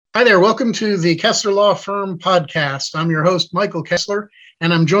Hi there. Welcome to the Kessler Law Firm podcast. I'm your host, Michael Kessler,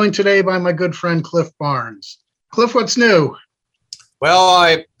 and I'm joined today by my good friend, Cliff Barnes. Cliff, what's new? Well,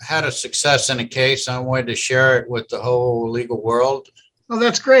 I had a success in a case. I wanted to share it with the whole legal world. Oh,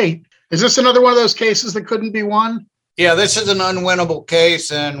 that's great. Is this another one of those cases that couldn't be won? Yeah, this is an unwinnable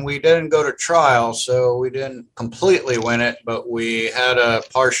case, and we didn't go to trial, so we didn't completely win it, but we had a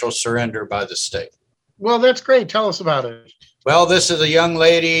partial surrender by the state. Well, that's great. Tell us about it. Well, this is a young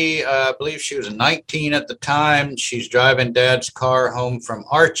lady. I believe she was 19 at the time. She's driving Dad's car home from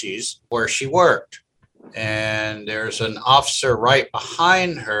Archie's, where she worked. And there's an officer right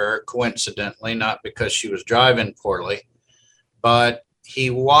behind her, coincidentally, not because she was driving poorly, but he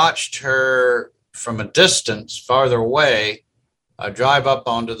watched her from a distance farther away drive up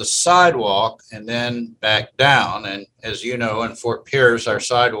onto the sidewalk and then back down. And as you know, in Fort Pierce, our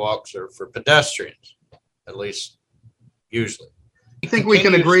sidewalks are for pedestrians, at least usually. I think we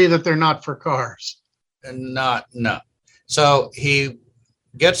can agree that they're not for cars. No. So he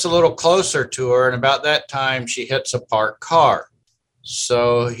gets a little closer to her, and about that time she hits a parked car.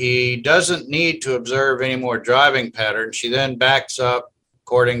 So he doesn't need to observe any more driving patterns. She then backs up,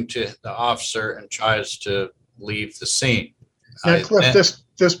 according to the officer, and tries to leave the scene. Now, Cliff,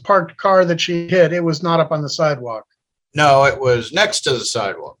 this parked car that she hit, it was not up on the sidewalk. No, it was next to the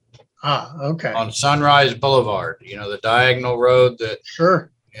sidewalk. Ah, okay. On Sunrise Boulevard, the diagonal road that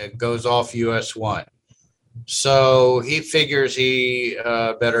Sure. goes off US 1. So he figures he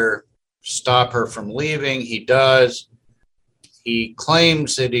better stop her from leaving. He does. He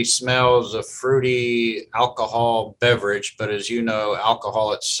claims that he smells a fruity alcohol beverage, but as you know,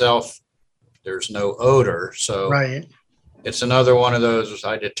 alcohol itself, there's no odor. So right. It's another one of those,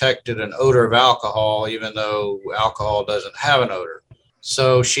 I detected an odor of alcohol, even though alcohol doesn't have an odor.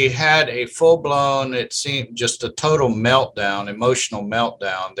 So she had a full-blown, it seemed just a total meltdown, emotional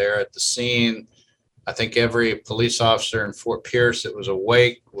meltdown there at the scene. I think every police officer in Fort Pierce that was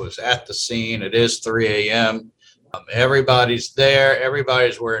awake was at the scene. It is 3 a.m. Everybody's there.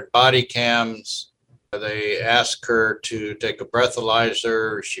 Everybody's wearing body cams. They ask her to take a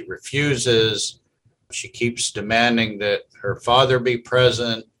breathalyzer. She refuses. She keeps demanding that her father be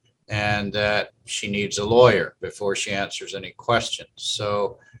present and that she needs a lawyer before she answers any questions.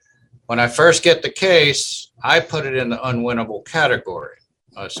 So when I first get the case, I put it in the unwinnable category.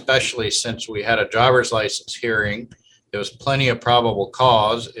 Especially since we had a driver's license hearing. There was plenty of probable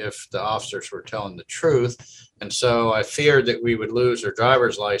cause if the officers were telling the truth. And so I feared that we would lose our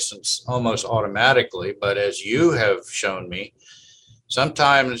driver's license almost automatically. But as you have shown me,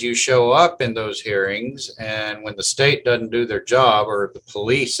 sometimes you show up in those hearings, and when the state doesn't do their job, or the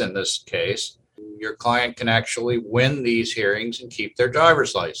police in this case, your client can actually win these hearings and keep their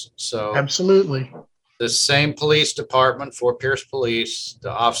driver's license. So absolutely. The same police department, Fort Pierce Police, the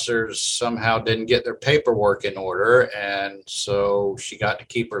officers somehow didn't get their paperwork in order, and so she got to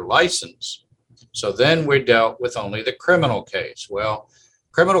keep her license. So then we dealt with only the criminal case. Well,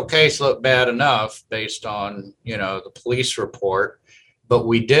 criminal case looked bad enough based on, the police report, but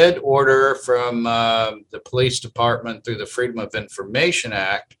we did order from the police department through the Freedom of Information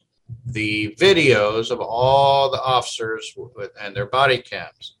Act the videos of all the officers and their body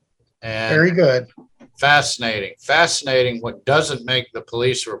cams. And very good. Fascinating what doesn't make the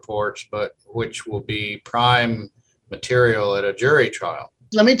police reports, but which will be prime material at a jury trial.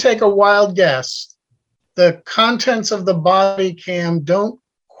 Let me take a wild guess. The contents of the body cam don't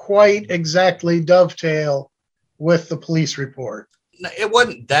quite exactly dovetail with the police report. It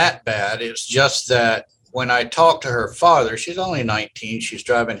wasn't that bad. It's just that when I talked to her father, she's only 19, she's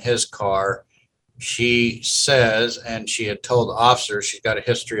driving his car. She says, and she had told the officer she's got a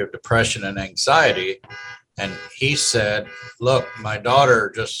history of depression and anxiety. And he said, look, my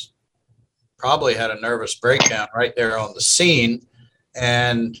daughter just probably had a nervous breakdown right there on the scene.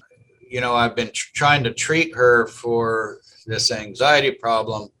 And, I've been trying to treat her for this anxiety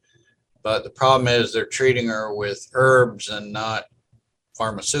problem. But the problem is they're treating her with herbs and not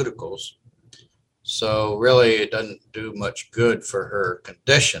pharmaceuticals. So really, it doesn't do much good for her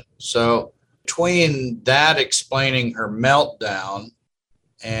condition. So between that explaining her meltdown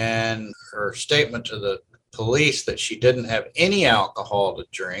and her statement to the police that she didn't have any alcohol to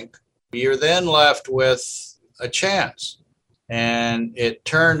drink, you're then left with a chance. And it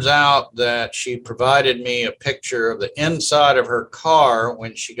turns out that she provided me a picture of the inside of her car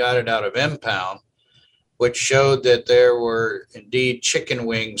when she got it out of impound, which showed that there were indeed chicken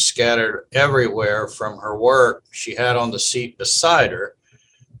wings scattered everywhere from her work she had on the seat beside her,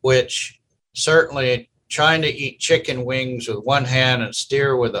 which certainly trying to eat chicken wings with one hand and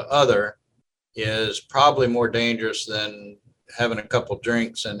steer with the other is probably more dangerous than having a couple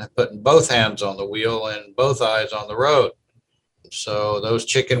drinks and putting both hands on the wheel and both eyes on the road. So those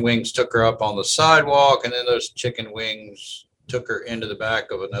chicken wings took her up on the sidewalk, and then those chicken wings took her into the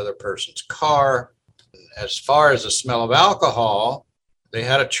back of another person's car. As far as the smell of alcohol, they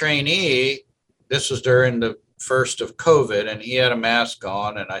had a trainee. This was during the first of COVID, and he had a mask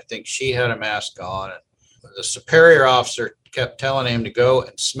on, and I think she had a mask on. And the superior officer kept telling him to go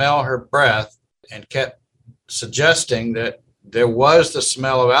and smell her breath and kept suggesting that there was the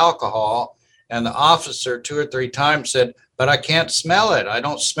smell of alcohol. And the officer 2 or 3 times said, "But I can't smell it. I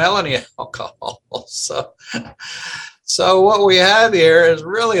don't smell any alcohol." So what we have here is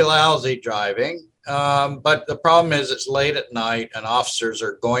really lousy driving. But the problem is it's late at night, and officers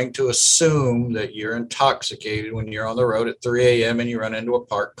are going to assume that you're intoxicated when you're on the road at 3 a.m. and you run into a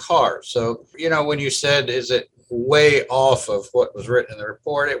parked car. So, when you said, is it way off of what was written in the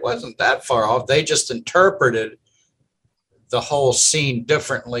report, it wasn't that far off. They just interpreted the whole scene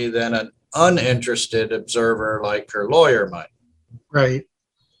differently than an uninterested observer like her lawyer might. Right.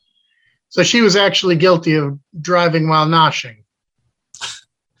 So she was actually guilty of driving while noshing.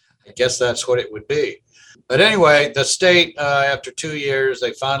 I guess that's what it would be. But anyway, the state, after 2 years,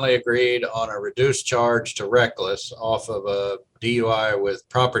 they finally agreed on a reduced charge to reckless off of a DUI with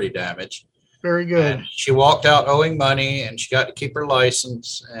property damage. Very good. And she walked out owing money, and she got to keep her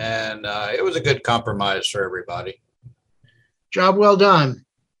license, and it was a good compromise for everybody. Job well done.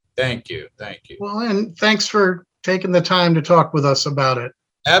 Thank you. Thank you. Well, and thanks for taking the time to talk with us about it.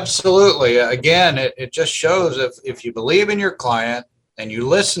 Absolutely. Again, it just shows if you believe in your client and you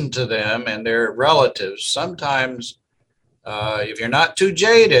listen to them and their relatives, sometimes if you're not too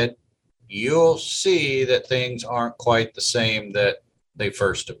jaded, you'll see that things aren't quite the same that they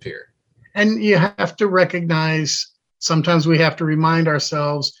first appear. And you have to recognize, sometimes we have to remind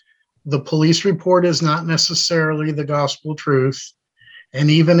ourselves, the police report is not necessarily the gospel truth. And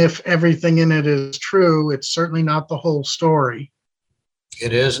even if everything in it is true, it's certainly not the whole story.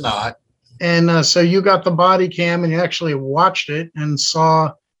 It is not. And so you got the body cam and you actually watched it and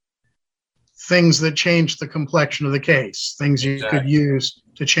saw things that changed the complexion of the case, things you could use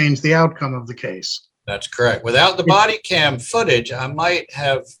to change the outcome of the case. That's correct. Without the body cam footage, I might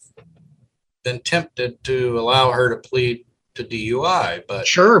have been tempted to allow her to plead to DUI, but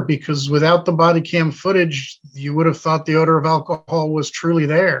sure, because without the body cam footage, you would have thought the odor of alcohol was truly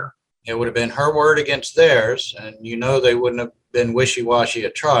there. It would have been her word against theirs, and they wouldn't have been wishy-washy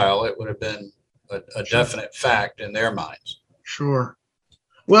at trial. It would have been a definite fact in their minds. Sure.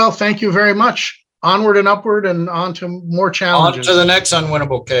 Well, thank you very much. Onward and upward and on to more challenges. On to the next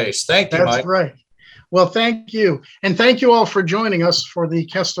unwinnable case. Thank you, Mike. That's right. Well, thank you. And thank you all for joining us for the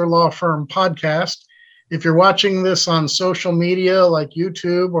Kessler Law Firm podcast. If you're watching this on social media like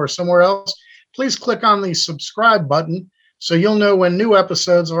YouTube or somewhere else, please click on the subscribe button so you'll know when new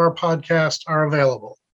episodes of our podcast are available.